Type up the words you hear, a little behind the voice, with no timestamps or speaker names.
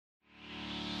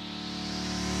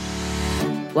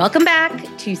Welcome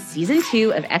back to Season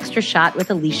 2 of Extra Shot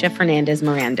with Alicia Fernandez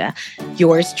Miranda,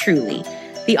 yours truly,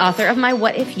 the author of My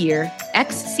What If Year,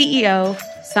 ex-CEO,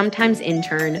 sometimes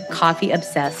intern,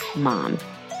 coffee-obsessed mom.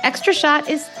 Extra Shot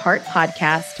is part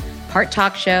podcast, part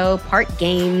talk show, part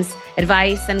games,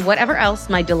 advice, and whatever else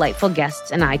my delightful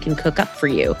guests and I can cook up for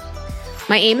you.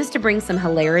 My aim is to bring some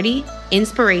hilarity,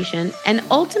 inspiration, and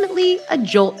ultimately a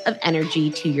jolt of energy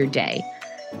to your day.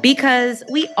 Because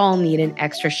we all need an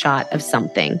extra shot of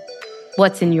something.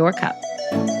 What's in your cup?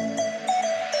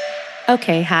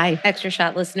 Okay, hi, Extra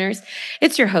Shot listeners.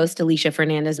 It's your host, Alicia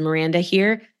Fernandez Miranda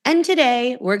here. And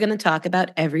today we're going to talk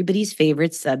about everybody's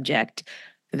favorite subject.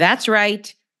 That's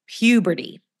right,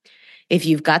 puberty. If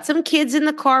you've got some kids in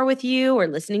the car with you or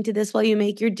listening to this while you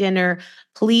make your dinner,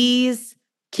 please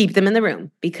keep them in the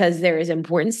room because there is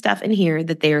important stuff in here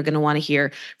that they are going to want to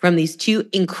hear from these two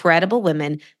incredible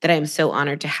women that I am so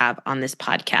honored to have on this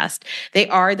podcast. They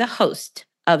are the host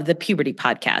of the Puberty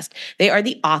podcast. They are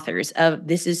the authors of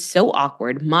This Is So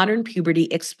Awkward, Modern Puberty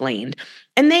Explained,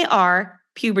 and they are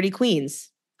puberty queens.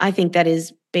 I think that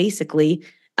is basically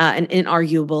an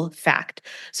inarguable fact.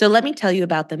 So let me tell you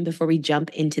about them before we jump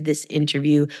into this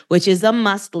interview, which is a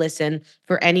must listen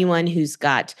for anyone who's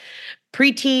got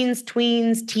preteens,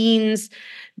 tweens, teens,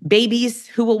 babies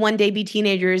who will one day be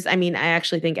teenagers. I mean, I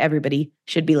actually think everybody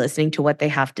should be listening to what they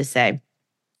have to say.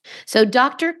 So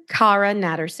Dr. Cara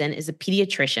Natterson is a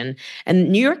pediatrician and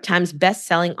New York Times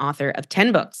bestselling author of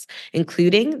 10 books,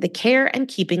 including the Care and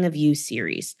Keeping of You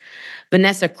series.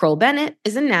 Vanessa Kroll-Bennett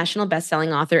is a national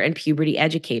bestselling author and puberty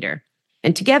educator.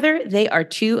 And together, they are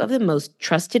two of the most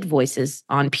trusted voices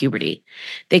on puberty.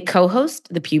 They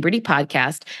co-host the Puberty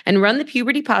podcast and run the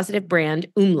puberty positive brand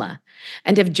Umla,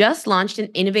 and have just launched an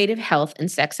innovative health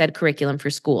and sex ed curriculum for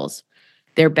schools.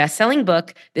 Their best-selling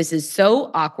book, This Is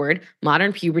So Awkward,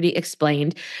 Modern Puberty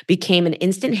Explained, became an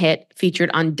instant hit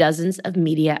featured on dozens of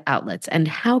media outlets. And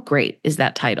how great is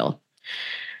that title?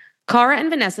 Cara and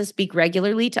Vanessa speak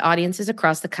regularly to audiences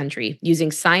across the country,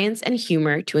 using science and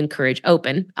humor to encourage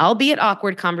open, albeit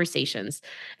awkward conversations,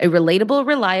 a relatable,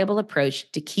 reliable approach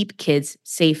to keep kids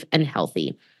safe and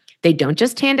healthy. They don't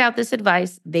just hand out this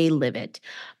advice, they live it.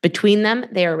 Between them,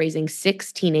 they are raising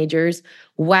 6 teenagers.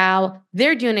 Wow,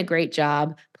 they're doing a great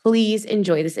job. Please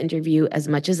enjoy this interview as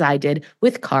much as I did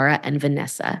with Cara and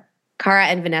Vanessa. Cara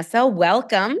and Vanessa,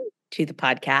 welcome to the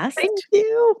podcast. Thank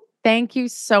you. Thank you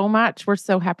so much. We're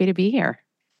so happy to be here.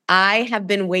 I've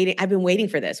been waiting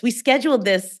for this. We scheduled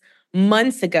this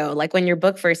months ago, like when your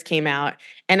book first came out,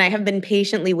 and I have been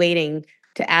patiently waiting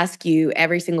to ask you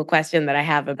every single question that I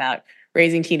have about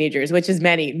raising teenagers, which is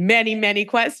many, many, many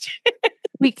questions.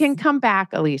 We can come back,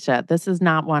 Alicia. This is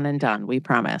not one and done, we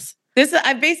promise.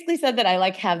 I basically said that I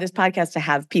have this podcast to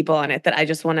have people on it that I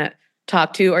just want to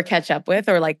talk to or catch up with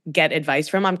or get advice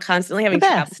from. I'm constantly having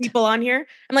travel people on here.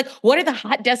 I'm like, what are the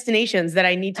hot destinations that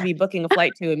I need to be booking a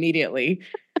flight to immediately?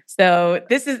 So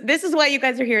this is why you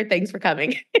guys are here. Thanks for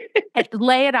coming.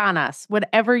 Lay it on us.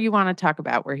 Whatever you want to talk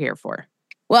about, we're here for.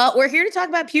 Well, we're here to talk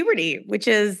about puberty, which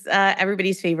is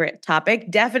everybody's favorite topic.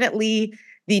 Definitely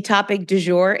the topic du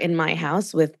jour in my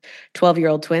house with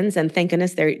 12-year-old twins. And thank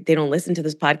goodness they don't listen to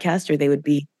this podcast or they would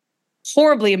be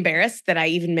horribly embarrassed that I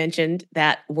even mentioned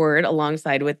that word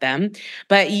alongside with them.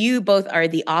 But you both are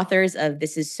the authors of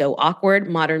This Is So Awkward,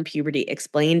 Modern Puberty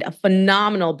Explained, a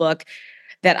phenomenal book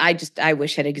that I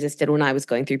wish had existed when I was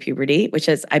going through puberty, which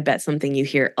is, I bet, something you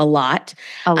hear a lot.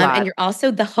 And you're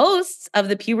also the hosts of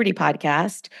the Puberty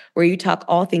podcast, where you talk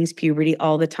all things puberty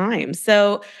all the time.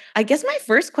 So I guess my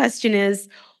first question is,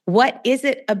 what is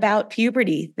it about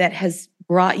puberty that has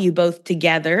brought you both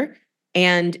together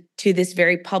and to this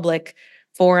very public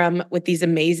forum with these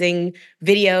amazing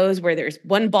videos where there's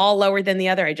one ball lower than the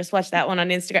other? I just watched that one on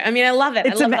Instagram. I mean, I love it.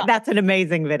 That's an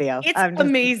amazing video. It's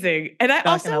amazing. And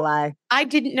I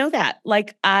didn't know that.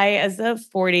 I, as a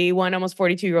 41, almost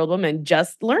 42-year-old woman,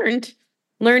 just learned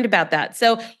about that.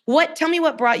 So tell me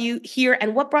what brought you here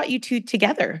and what brought you two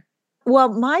together? Well,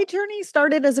 my journey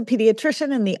started as a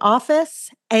pediatrician in the office,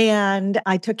 and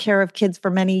I took care of kids for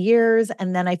many years.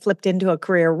 And then I flipped into a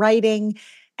career writing.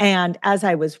 And as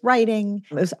I was writing,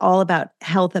 it was all about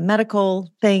health and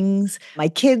medical things. My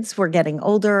kids were getting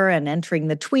older and entering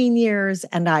the tween years,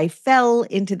 and I fell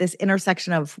into this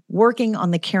intersection of working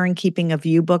on the Care and Keeping of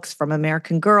You books from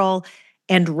American Girl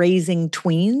and raising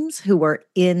tweens who were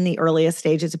in the earliest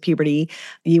stages of puberty.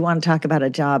 You want to talk about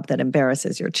a job that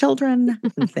embarrasses your children?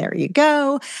 There you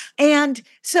go. And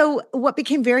so what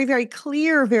became very, very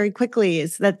clear very quickly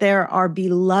is that there are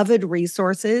beloved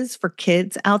resources for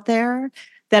kids out there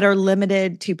that are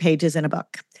limited to pages in a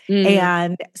book.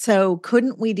 And so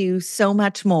couldn't we do so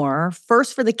much more?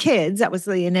 First for the kids, that was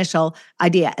the initial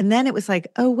idea. And then it was like,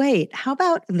 oh, wait, how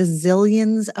about the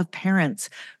zillions of parents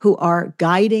who are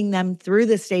guiding them through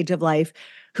this stage of life,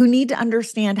 who need to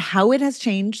understand how it has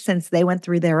changed since they went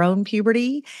through their own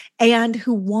puberty, and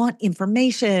who want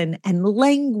information and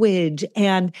language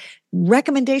and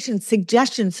recommendations,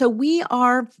 suggestions. So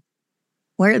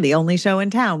we're the only show in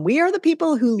town. We are the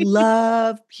people who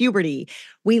love puberty.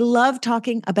 We love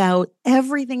talking about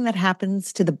everything that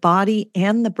happens to the body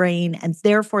and the brain, and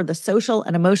therefore the social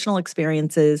and emotional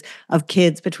experiences of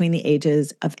kids between the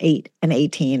ages of 8 and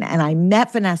 18. And I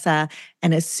met Vanessa,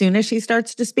 and as soon as she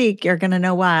starts to speak, you're going to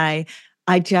know why.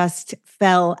 I just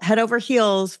fell head over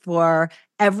heels for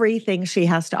everything she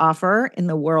has to offer in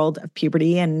the world of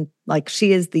puberty. And like,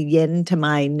 she is the yin to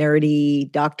my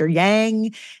nerdy Dr.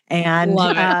 Yang. And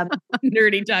love it.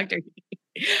 Nerdy doctor.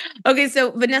 Okay, so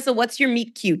Vanessa, what's your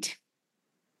meet cute?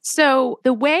 So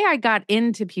the way I got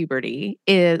into puberty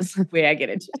is Way I get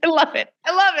into it. I love it.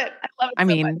 I love it. I love it. I so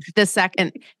mean, much.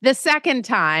 the second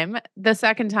time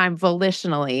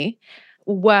volitionally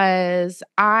was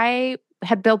I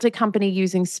had built a company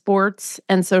using sports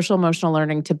and social emotional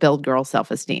learning to build girl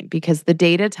self-esteem, because the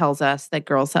data tells us that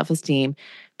girl self-esteem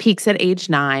peaks at age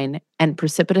 9 and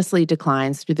precipitously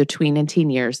declines through the tween and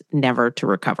teen years, never to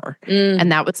recover.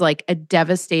 And that was like a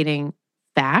devastating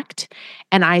fact.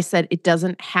 And I said, it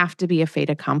doesn't have to be a fait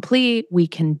accompli. We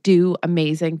can do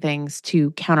amazing things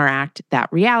to counteract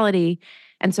that reality.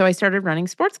 And so I started running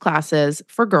sports classes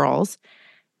for girls.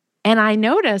 And I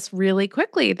noticed really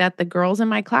quickly that the girls in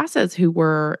my classes who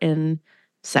were in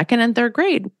second and third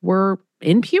grade were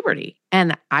in puberty.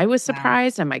 And I was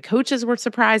surprised, and my coaches were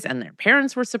surprised, and their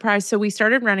parents were surprised. So we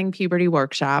started running puberty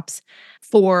workshops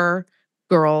for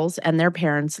girls and their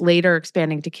parents, later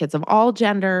expanding to kids of all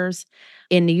genders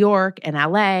in New York and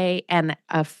LA. And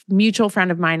a mutual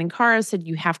friend of mine in Cara said,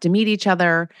 you have to meet each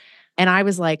other. And I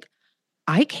was like,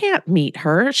 I can't meet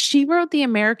her. She wrote the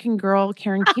American Girl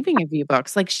Care and Keeping of You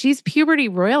books. Like, she's puberty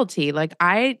royalty. Like,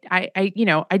 I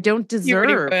don't deserve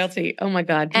Puberty royalty. Oh my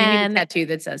God. You need a tattoo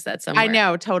that says that somewhere. I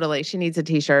know, totally. She needs a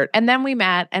t-shirt. And then we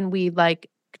met, and we like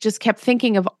just kept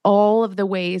thinking of all of the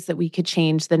ways that we could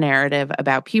change the narrative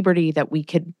about puberty, that we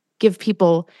could give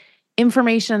people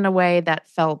information in a way that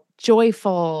felt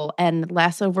joyful and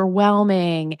less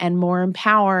overwhelming and more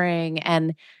empowering.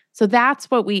 And so that's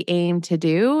what we aim to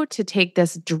do, to take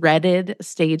this dreaded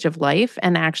stage of life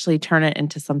and actually turn it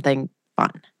into something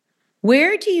fun.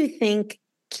 Where do you think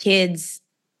kids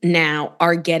now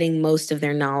are getting most of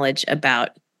their knowledge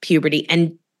about puberty?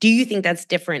 And do you think that's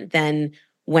different than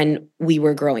when we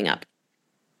were growing up?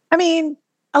 I mean,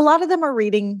 a lot of them are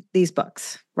reading these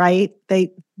books, right?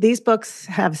 These books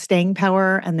have staying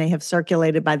power, and they have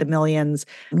circulated by the millions,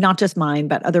 not just mine,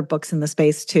 but other books in the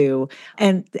space too.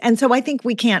 And so I think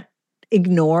we can't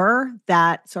ignore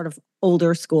that sort of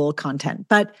older school content.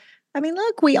 But I mean,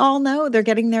 look, we all know they're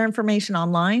getting their information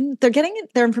online. They're getting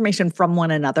their information from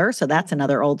one another. So that's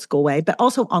another old school way, but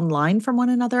also online from one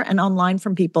another, and online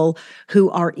from people who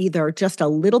are either just a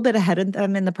little bit ahead of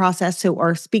them in the process, who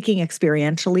are speaking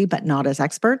experientially, but not as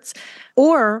experts,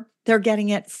 or they're getting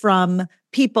it from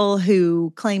people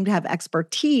who claim to have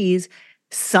expertise,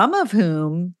 some of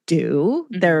whom do.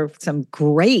 There are some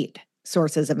great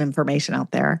sources of information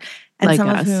out there, and like some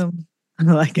us. of whom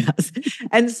like us,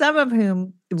 and some of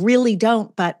whom really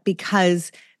don't, but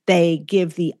because they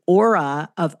give the aura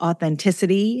of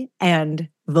authenticity and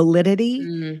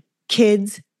validity,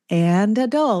 kids and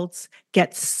adults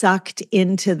get sucked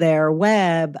into their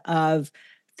web of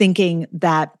thinking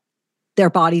that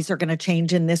their bodies are going to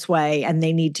change in this way and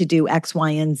they need to do X, Y,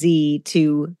 and Z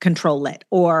to control it,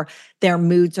 or their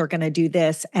moods are going to do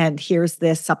this, and here's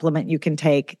this supplement you can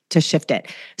take to shift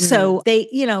it. So they,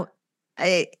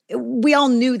 we all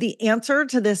knew the answer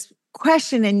to this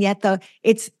question, and yet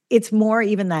it's more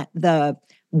even that the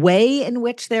way in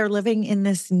which they're living in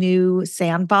this new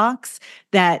sandbox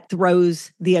that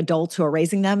throws the adults who are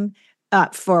raising them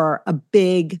for a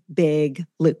big, big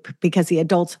loop, because the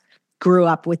adults grew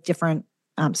up with different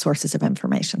sources of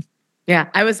information. Yeah,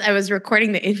 I was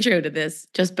recording the intro to this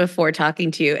just before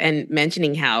talking to you and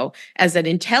mentioning how, as an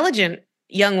intelligent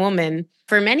young woman,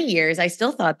 for many years, I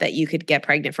still thought that you could get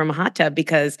pregnant from a hot tub,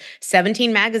 because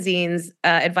 17 Magazine's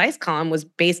advice column was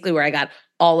basically where I got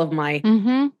all of my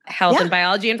health and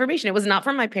biology information. It was not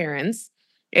from my parents.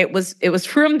 It was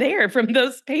from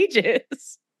those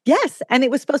pages. Yes, and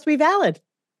it was supposed to be valid.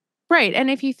 Right. And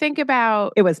if you think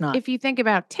about It was not. If you think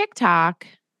about TikTok,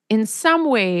 in some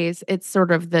ways it's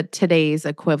sort of the today's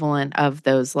equivalent of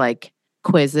those like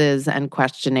quizzes and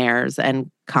questionnaires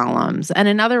and columns. And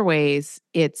in other ways,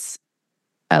 it's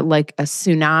like a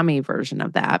tsunami version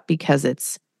of that because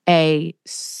it's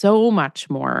so much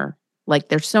more, like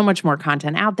there's so much more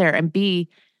content out there, and B,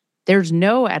 there's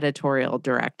no editorial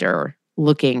director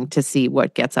looking to see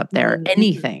what gets up there. Mhm.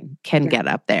 Anything can Yeah. get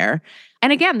up there.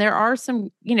 And again, there are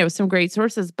some great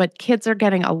sources, but kids are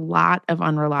getting a lot of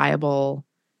unreliable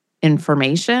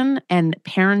information, and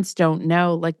parents don't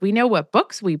know. Like, we know what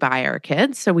books we buy our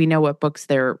kids, so we know what books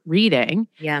they're reading,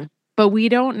 Yeah. but we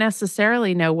don't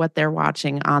necessarily know what they're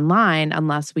watching online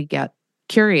unless we get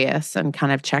curious and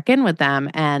kind of check in with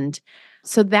them. And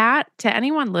so that, to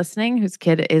anyone listening whose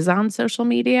kid is on social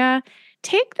media,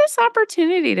 take this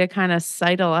opportunity to kind of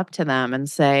sidle up to them and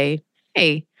say,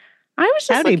 hey, I was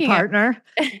just Howdy, looking partner.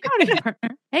 Howdy,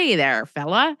 partner. Hey there,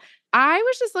 fella. I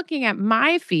was just looking at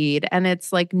my feed, and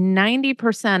it's like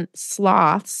 90%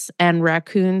 sloths and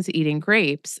raccoons eating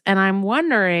grapes. And I'm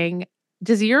wondering,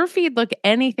 does your feed look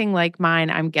anything like mine?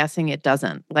 I'm guessing it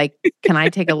doesn't. Like, can I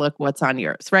take a look what's on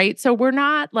yours? Right. So we're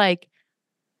not like,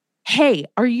 hey,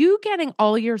 are you getting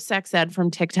all your sex ed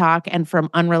from TikTok and from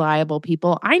unreliable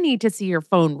people? I need to see your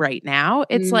phone right now.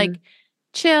 It's like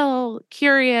chill,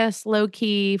 curious, low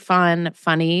key, fun,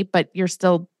 funny, but you're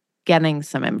still getting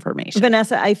some information.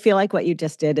 Vanessa, I feel like what you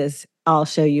just did is I'll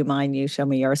show you mine, you show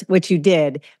me yours, which you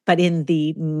did, but in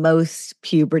the most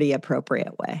puberty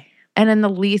appropriate way. And in the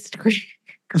least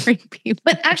creepy.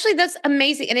 But actually, that's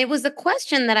amazing. And it was a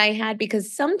question that I had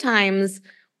because sometimes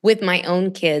with my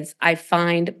own kids, I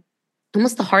find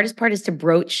almost the hardest part is to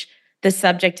broach the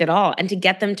subject at all and to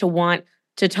get them to want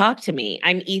to talk to me.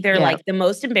 I'm either like the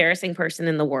most embarrassing person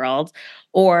in the world,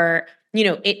 or,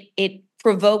 it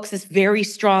provokes this very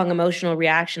strong emotional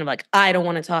reaction of like, I don't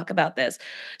want to talk about this.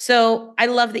 So I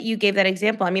love that you gave that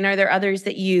example. I mean, are there others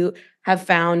that you have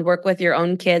found work with your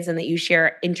own kids and that you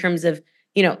share in terms of,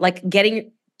 like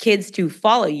getting kids to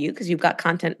follow you because you've got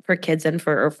content for kids and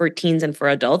for teens and for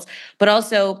adults, but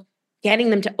also getting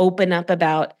them to open up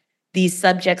about these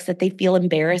subjects that they feel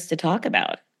embarrassed to talk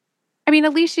about? I mean,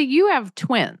 Alicia, you have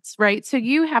twins, right? So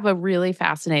you have a really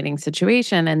fascinating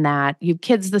situation in that you have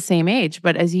kids the same age,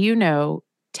 but as you know,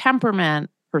 temperament,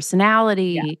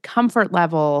 personality, comfort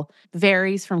level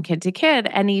varies from kid to kid,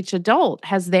 and each adult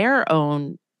has their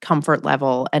own comfort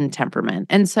level and temperament.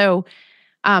 And so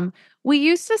we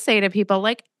used to say to people,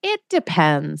 like, it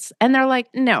depends. And they're like,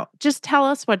 no, just tell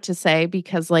us what to say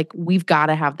because, like, we've got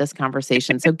to have this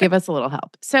conversation. So give us a little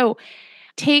help. So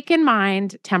take in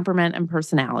mind temperament and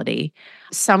personality.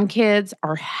 Some kids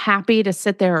are happy to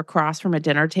sit there across from a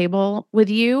dinner table with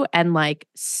you and like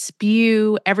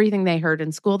spew everything they heard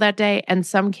in school that day. And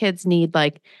some kids need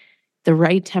like the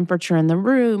right temperature in the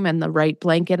room and the right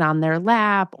blanket on their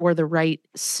lap or the right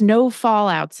snowfall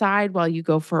outside while you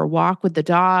go for a walk with the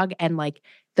dog and like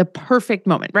the perfect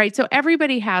moment, right? So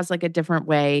everybody has like a different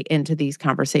way into these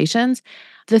conversations.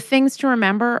 The things to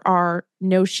remember are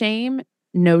no shame,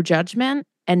 no judgment,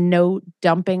 and no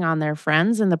dumping on their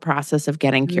friends in the process of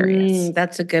getting curious.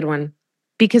 That's a good one.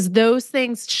 Because those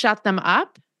things shut them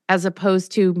up as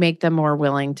opposed to make them more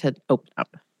willing to open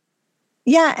up.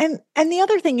 Yeah, and the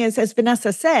other thing is, as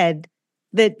Vanessa said,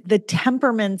 that the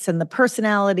temperaments and the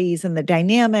personalities and the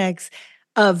dynamics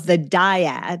of the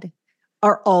dyad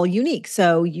are all unique.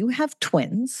 So you have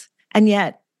twins, and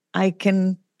yet I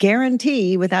can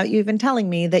guarantee without you even telling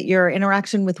me that your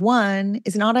interaction with one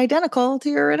is not identical to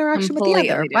your interaction with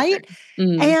the other, right?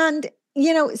 And,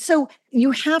 so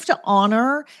you have to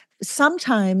honor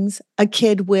sometimes a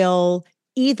kid will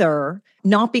either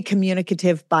not be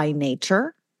communicative by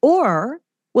nature or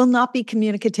will not be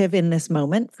communicative in this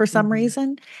moment for some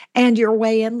reason. And your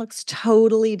way in looks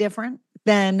totally different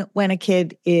than when a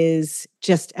kid is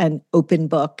just an open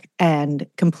book and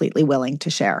completely willing to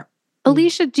share.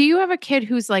 Alicia, do you have a kid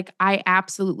who's like, I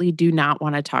absolutely do not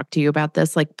want to talk to you about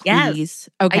this? Like, please. Yes.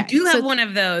 Okay. I do have one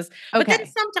of those. Okay.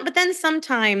 But then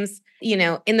sometimes,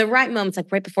 in the right moments,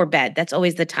 like right before bed, that's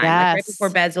always the time. Like right before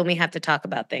bed is when we have to talk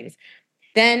about things.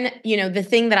 Then, the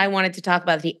thing that I wanted to talk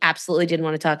about that he absolutely didn't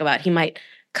want to talk about, he might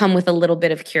come with a little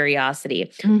bit of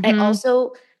curiosity. I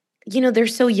also, they're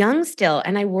so young still.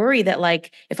 And I worry that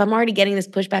like, if I'm already getting this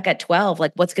pushback at 12,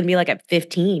 like what's going to be like at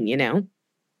 15,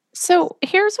 So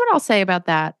here's what I'll say about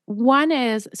that. One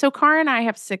is, so Cara and I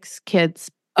have 6 kids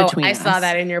between us. I saw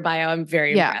that in your bio. I'm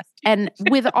very impressed. And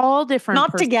with all different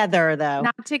Not together, though.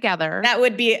 Not together. That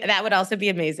would also be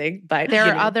amazing. But there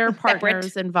are other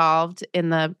partners involved in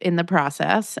the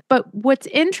process. But what's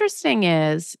interesting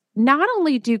is not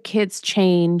only do kids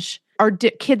change, are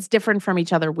kids different from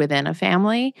each other within a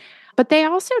family, but they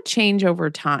also change over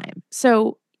time.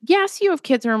 So yes, you have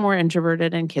kids who are more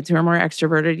introverted and kids who are more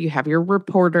extroverted. You have your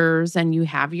reporters and you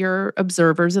have your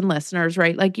observers and listeners,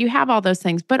 right? Like you have all those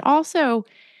things, but also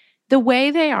the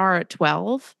way they are at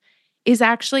 12 is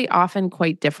actually often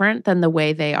quite different than the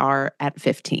way they are at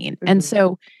 15. And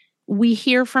so we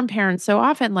hear from parents so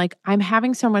often, like, I'm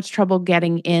having so much trouble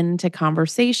getting into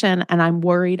conversation and I'm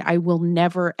worried I will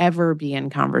never, ever be in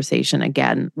conversation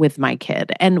again with my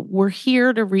kid. And we're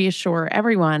here to reassure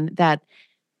everyone that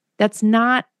that's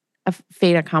not a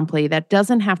fait accompli. That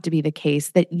doesn't have to be the case,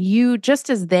 that you, just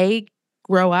as they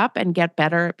grow up and get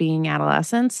better at being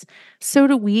adolescents, so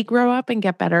do we grow up and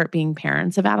get better at being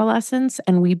parents of adolescents.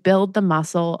 And we build the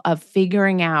muscle of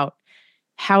figuring out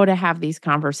how to have these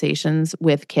conversations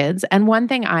with kids. And one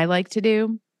thing I like to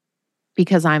do,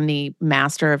 because I'm the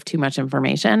master of too much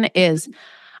information, is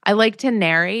I like to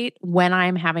narrate when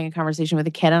I'm having a conversation with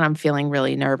a kid and I'm feeling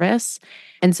really nervous.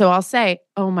 And so I'll say,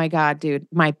 "Oh my God, dude,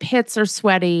 my pits are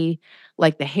sweaty,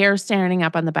 like the hair standing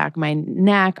up on the back of my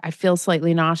neck. I feel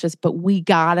slightly nauseous, but we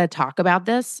gotta talk about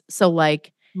this. So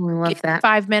like, Oh, I give love me that.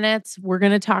 5 minutes, we're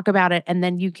gonna talk about it, and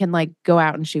then you can like go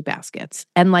out and shoot baskets."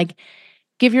 And like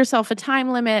give yourself a time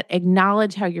limit,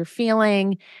 acknowledge how you're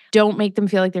feeling. Don't make them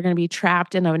feel like they're going to be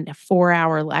trapped in a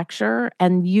 4-hour lecture.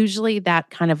 And usually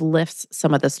that kind of lifts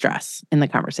some of the stress in the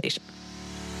conversation.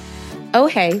 Oh,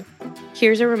 hey,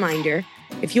 here's a reminder.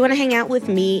 If you want to hang out with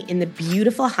me in the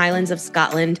beautiful Highlands of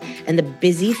Scotland and the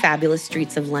busy, fabulous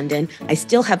streets of London, I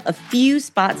still have a few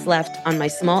spots left on my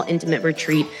small, intimate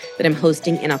retreat that I'm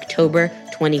hosting in October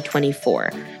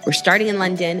 2024. We're starting in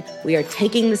London. We are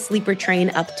taking the sleeper train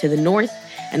up to the north,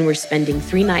 and we're spending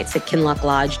 3 nights at Kinloch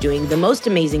Lodge doing the most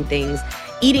amazing things,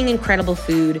 eating incredible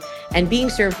food, and being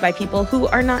served by people who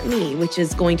are not me, which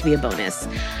is going to be a bonus.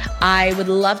 I would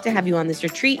love to have you on this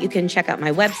retreat. You can check out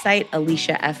my website,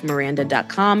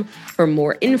 aliciafmiranda.com, for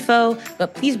more info,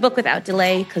 but please book without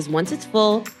delay, because once it's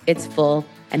full,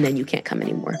 and then you can't come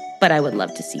anymore. But I would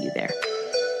love to see you there.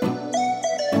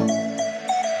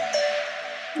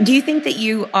 Do you think that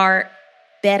you are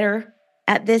better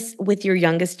at this with your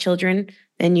youngest children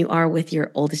than you are with your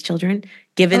oldest children,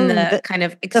 given the kind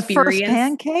of experience? The first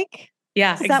pancake?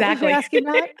 Yeah, Is exactly. that what you're asking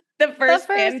about? The first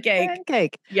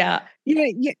pancake. Yeah.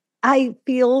 I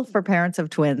feel for parents of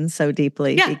twins so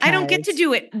deeply. Yeah, I don't get to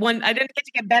do it. I didn't get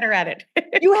to get better at it.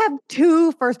 You have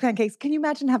 2 first pancakes. Can you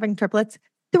imagine having triplets?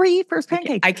 3 first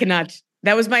pancakes. I cannot.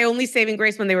 That was my only saving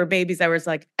grace when they were babies. I was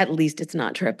like, at least it's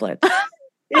not triplets.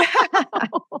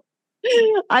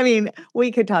 I mean,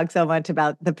 we could talk so much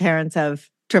about the parents of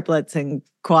triplets and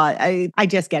quad. I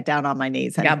just get down on my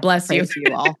knees. And God bless you.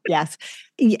 you all. Yes.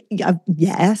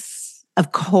 Yes,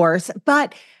 of course.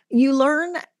 But you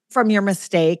learn from your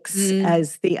mistakes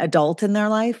as the adult in their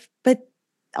life. But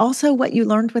also what you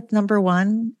learned with number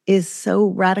 1 is so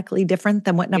radically different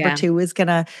than what number 2 is going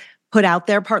to put out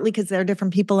there, partly because they're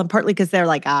different people and partly because they're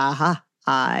like, aha,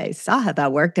 I saw how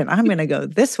that worked and I'm going to go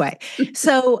this way.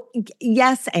 So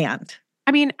yes, and.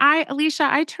 I mean, Alicia,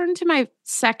 I turned to my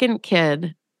second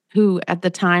kid, who at the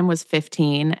time was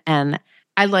 15, and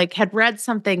I had read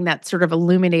something that sort of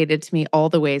illuminated to me all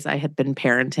the ways I had been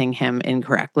parenting him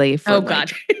incorrectly for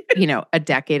a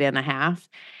decade and a half.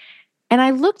 And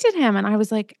I looked at him and I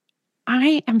was like,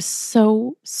 I am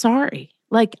so sorry.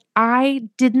 Like, I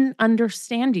didn't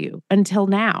understand you until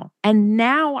now. And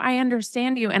now I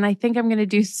understand you. And I think I'm going to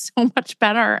do so much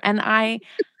better. And I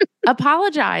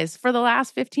apologize for the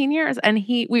last 15 years. And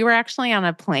we were actually on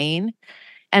a plane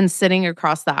and sitting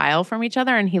across the aisle from each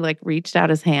other. And he reached out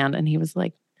his hand and he was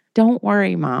like, "Don't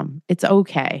worry, Mom. It's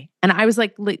okay." And I was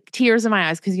like tears in my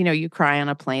eyes because, you cry on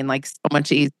a plane so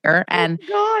much easier. And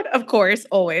God, of course,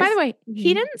 always. By the way,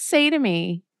 he didn't say to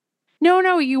me,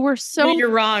 no, you were so... You're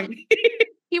wrong.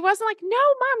 He wasn't like, "No,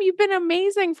 Mom, you've been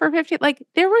amazing for 15."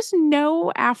 There was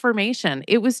no affirmation.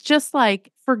 It was just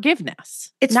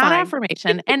forgiveness. It's not fine.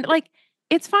 Affirmation. And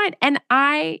it's fine. And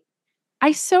I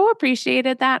so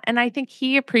appreciated that. And I think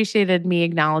he appreciated me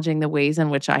acknowledging the ways in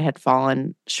which I had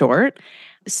fallen short.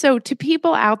 So to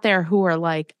people out there who are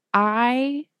like,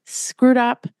 I screwed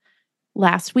up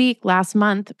last week, last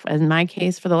month, in my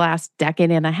case, for the last decade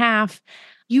and a half,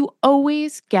 you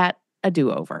always get a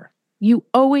do-over. You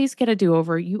always get a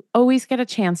do-over. You always get a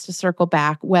chance to circle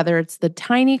back, whether it's the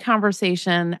tiny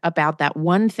conversation about that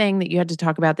one thing that you had to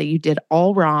talk about that you did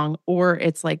all wrong, or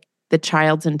it's the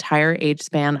child's entire age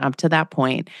span up to that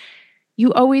point.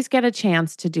 You always get a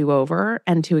chance to do over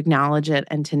and to acknowledge it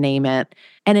and to name it.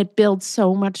 And it builds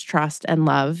so much trust and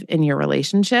love in your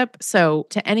relationship. So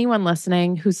to anyone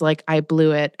listening who's like, I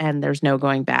blew it and there's no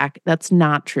going back, that's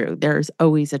not true. There's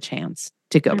always a chance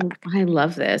to go back. I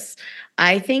love this.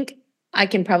 I think I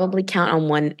can probably count on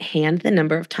one hand the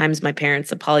number of times my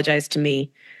parents apologized to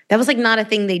me. That was like not a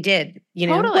thing they did, you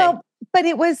know? Totally. Well, but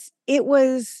it was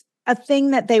a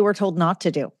thing that they were told not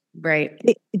to do. Right.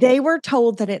 They were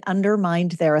told that it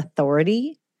undermined their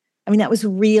authority. I mean, that was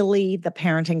really the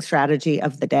parenting strategy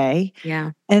of the day.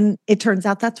 Yeah. And it turns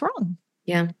out that's wrong.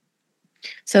 Yeah.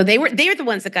 So they were the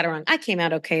ones that got it wrong. I came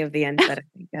out okay at the end, but I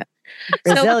think that.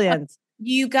 Resilience. So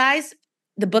you guys,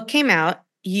 the book came out,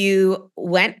 you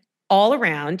went all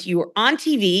around, you were on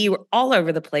TV, you were all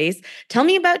over the place. Tell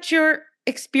me about your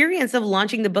experience of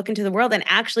launching the book into the world and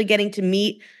actually getting to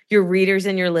meet your readers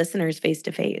and your listeners face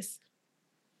to face.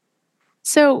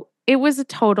 So it was a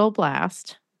total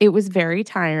blast. It was very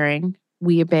tiring.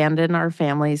 We abandoned our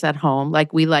families at home.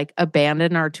 We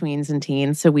abandoned our tweens and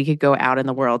teens so we could go out in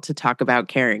the world to talk about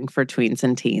caring for tweens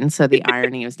and teens. So the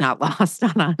irony was not lost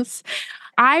on us.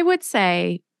 I would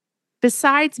say,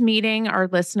 besides meeting our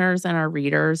listeners and our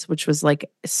readers, which was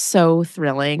so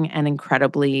thrilling and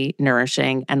incredibly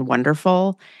nourishing and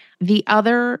wonderful, the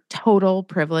other total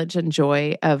privilege and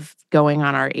joy of going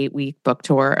on our 8-week book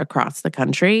tour across the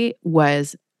country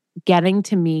was getting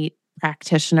to meet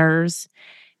practitioners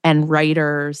and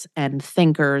writers and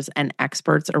thinkers and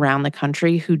experts around the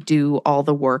country who do all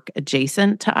the work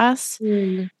adjacent to us.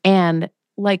 And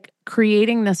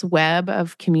creating this web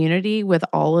of community with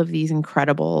all of these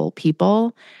incredible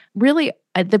people, really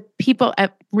the people,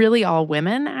 really all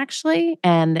women actually.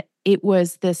 And it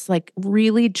was this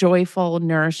really joyful,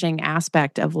 nourishing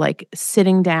aspect of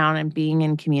sitting down and being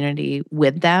in community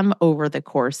with them over the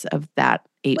course of that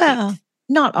 8 weeks.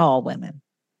 Not all women.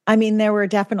 I mean, there were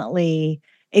definitely,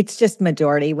 it's just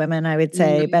majority women, I would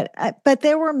say, but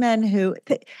there were men who,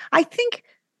 I think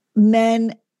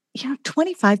men,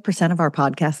 25% of our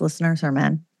podcast listeners are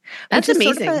men. That's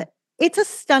amazing. It's a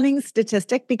stunning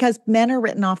statistic because men are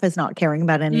written off as not caring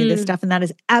about any of this stuff. And that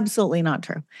is absolutely not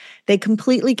true. They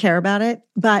completely care about it.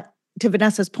 But to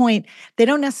Vanessa's point, they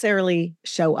don't necessarily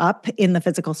show up in the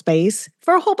physical space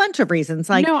for a whole bunch of reasons.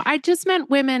 No, I just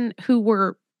meant women who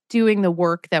were doing the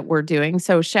work that we're doing.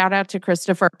 So shout out to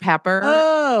Christopher Pepper.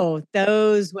 Oh,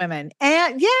 those women.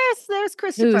 And yes, there's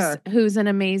Christopher. Who's an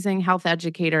amazing health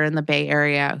educator in the Bay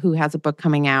Area who has a book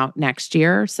coming out next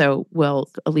year. So will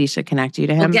Alicia connect you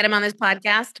to him? We'll get him on this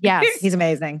podcast. Yes. He's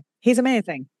amazing. He's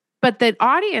amazing. But the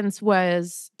audience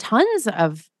was tons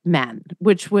of men,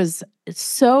 which was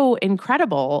so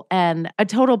incredible and a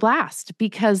total blast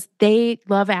because they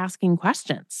love asking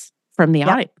questions from the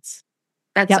audience.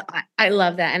 I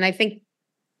love that. And I think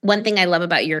one thing I love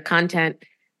about your content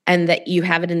and that you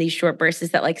have it in these short bursts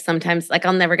is that sometimes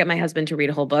I'll never get my husband to read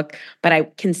a whole book, but I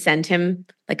can send him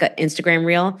an Instagram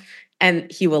reel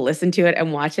and he will listen to it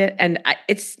and watch it. And I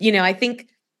think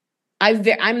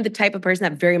I'm the type of person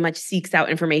that very much seeks out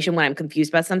information when I'm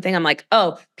confused about something. I'm like,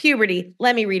 oh, puberty,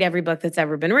 let me read every book that's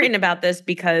ever been written about this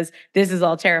because this is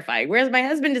all terrifying. Whereas my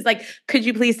husband is like, could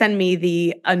you please send me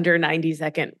the under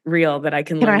 90-second reel that I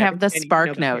can learn? Can I have the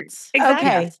Spark Notes? Exactly.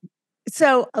 Okay.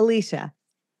 So Alicia,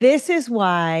 this is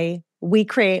why we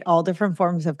create all different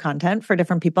forms of content for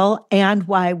different people and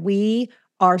why we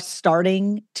are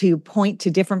starting to point to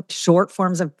different short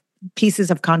forms of pieces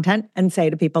of content and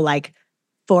say to people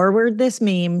forward this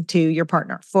meme to your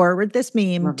partner, forward this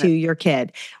meme to your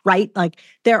kid, right?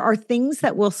 There are things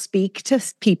that will speak to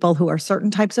people who are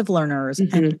certain types of learners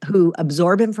and who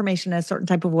absorb information in a certain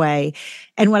type of way.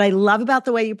 And what I love about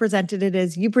the way you presented it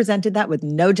is you presented that with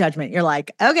no judgment. You're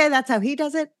like, okay, that's how he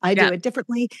does it. I do it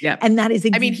differently. Yeah. And that is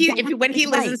exactly when he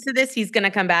listens to this, he's going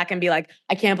to come back and be like,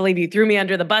 I can't believe you threw me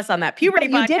under the bus on that puberty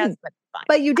podcast.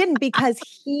 But you didn't because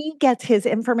he gets his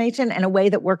information in a way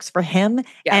that works for him.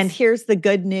 Yes. And here's the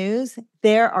good news.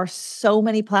 There are so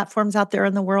many platforms out there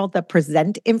in the world that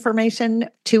present information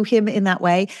to him in that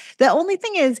way. The only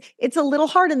thing is, it's a little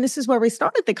hard, and this is where we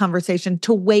started the conversation,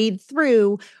 to wade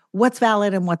through what's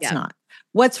valid and what's not,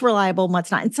 what's reliable and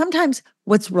what's not. And sometimes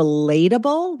what's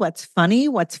relatable, what's funny,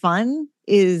 what's fun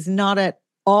is not at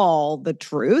all the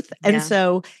truth. And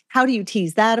so how do you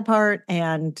tease that apart?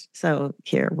 And so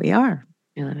here we are.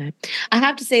 I love it. I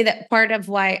have to say that part of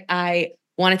why I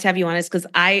wanted to have you on is because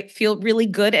I feel really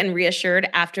good and reassured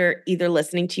after either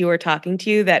listening to you or talking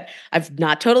to you that I've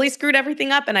not totally screwed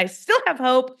everything up and I still have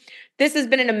hope. This has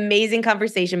been an amazing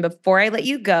conversation. Before I let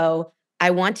you go, I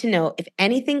want to know if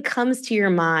anything comes to your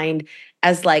mind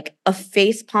as a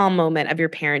facepalm moment of your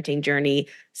parenting journey,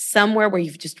 somewhere where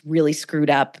you've just really screwed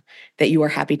up that you are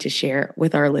happy to share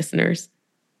with our listeners.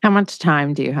 How much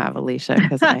time do you have, Alicia?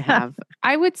 Because I have.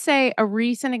 I would say a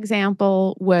recent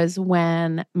example was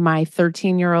when my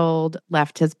 13-year-old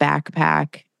left his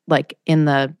backpack in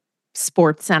the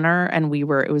sports center, and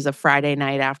it was a Friday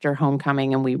night after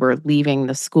homecoming, and we were leaving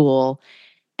the school,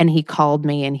 and he called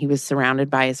me, and he was surrounded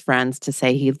by his friends to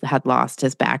say he had lost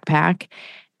his backpack.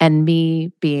 And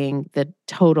me, being the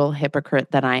total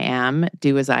hypocrite that I am,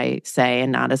 do as I say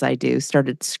and not as I do,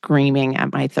 started screaming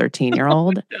at my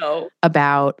 13-year-old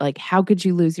about like, how could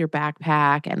you lose your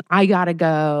backpack? And I gotta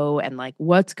go. And like,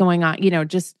 what's going on?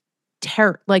 Just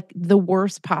like the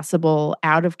worst possible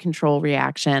out of control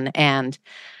reaction. And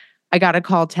I got a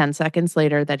call 10 seconds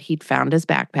later that he'd found his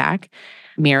backpack.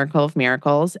 Miracle of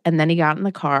miracles. And then he got in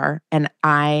the car, and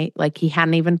he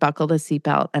hadn't even buckled his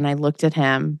seatbelt. And I looked at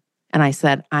him and I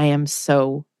said, I am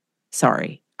so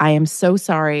sorry. I am so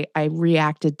sorry. I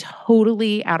reacted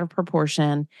totally out of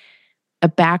proportion. A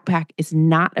backpack is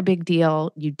not a big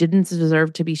deal. You didn't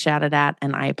deserve to be shouted at,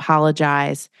 and I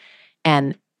apologize.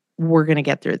 And we're going to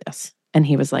get through this. And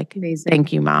he was like, amazing.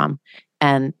 Thank you, Mom.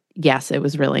 And yes, it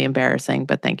was really embarrassing,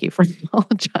 but thank you for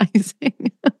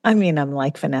apologizing. I mean, I'm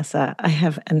like Vanessa. I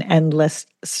have an endless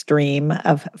stream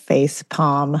of face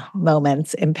palm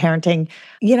moments in parenting.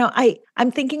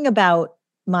 I'm thinking about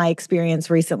my experience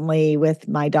recently with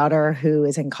my daughter who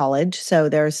is in college. So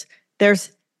it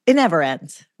never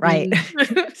ends, right?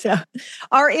 So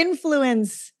our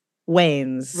influence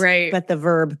wanes, right? But the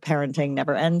verb parenting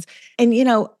never ends. And,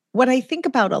 what I think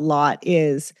about a lot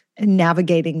is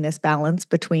navigating this balance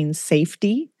between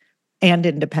safety and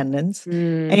independence.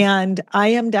 And I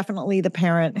am definitely the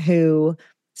parent who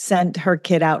sent her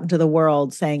kid out into the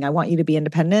world saying, I want you to be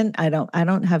independent. I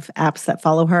don't have apps that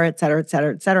follow her, et cetera, et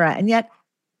cetera, et cetera. And yet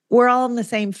we're all in the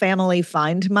same family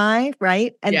Find My,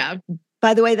 right? And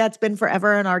by the way, that's been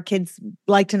forever. And our kids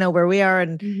like to know where we are.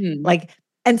 And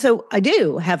and so I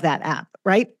do have that app,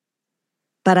 right?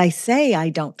 But I say I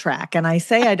don't track, and I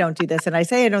say I don't do this, and I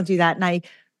say I don't do that. And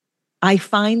I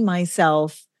find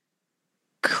myself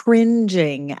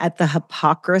cringing at the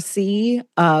hypocrisy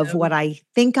of what I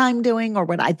think I'm doing or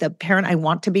the parent I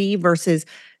want to be versus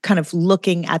kind of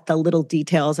looking at the little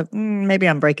details of maybe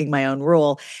I'm breaking my own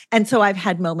rule. And so I've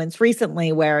had moments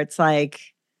recently where it's like,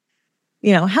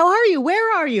 how are you?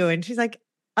 Where are you? And she's like,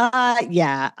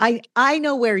 yeah, I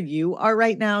know where you are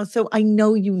right now. So I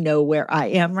know you know where I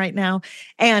am right now.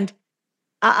 And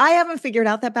I haven't figured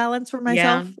out that balance for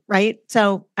myself, right?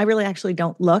 So I really actually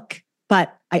don't look,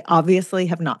 but I obviously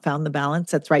have not found the balance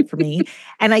that's right for me.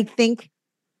 And I think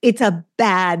it's a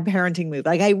bad parenting move.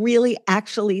 Like I really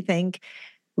actually think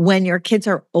when your kids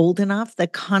are old enough, the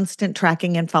constant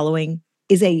tracking and following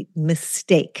is a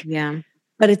mistake. Yeah.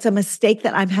 But it's a mistake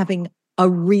that I'm having a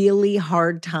really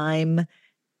hard time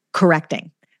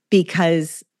correcting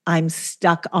because I'm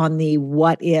stuck on the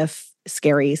what if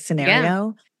scary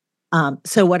scenario.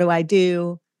 So what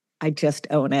do? I just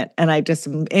own it. And I just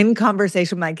am in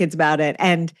conversation with my kids about it.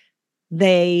 And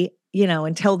they,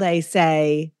 until they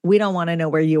say, we don't want to know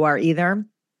where you are either,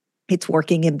 it's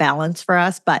working in balance for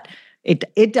us. But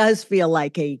it does feel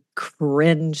like a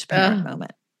cringe parent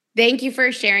moment. Thank you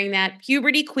for sharing that.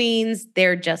 Puberty queens,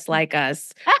 they're just like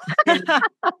us.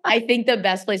 I think the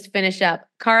best place to finish up.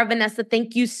 Cara, Vanessa,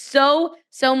 thank you so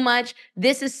much.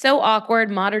 This is so awkward.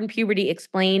 Modern Puberty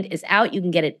Explained is out. You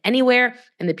can get it anywhere.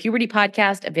 And the Puberty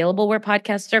Podcast, available where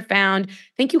podcasts are found.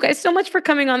 Thank you guys so much for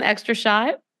coming on the Extra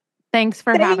Shot. Thanks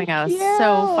for having us.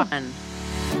 So fun.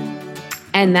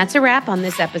 And that's a wrap on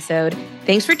this episode.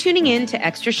 Thanks for tuning in to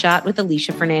Extra Shot with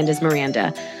Alicia Fernandez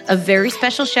Miranda. A very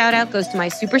special shout out goes to my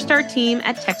superstar team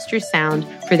at Texture Sound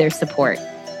for their support.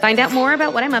 Find out more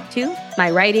about what I'm up to,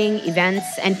 my writing, events,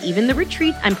 and even the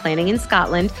retreat I'm planning in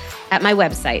Scotland at my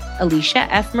website,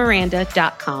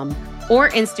 aliciafmiranda.com or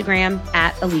Instagram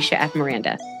at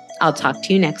aliciafmiranda. I'll talk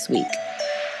to you next week.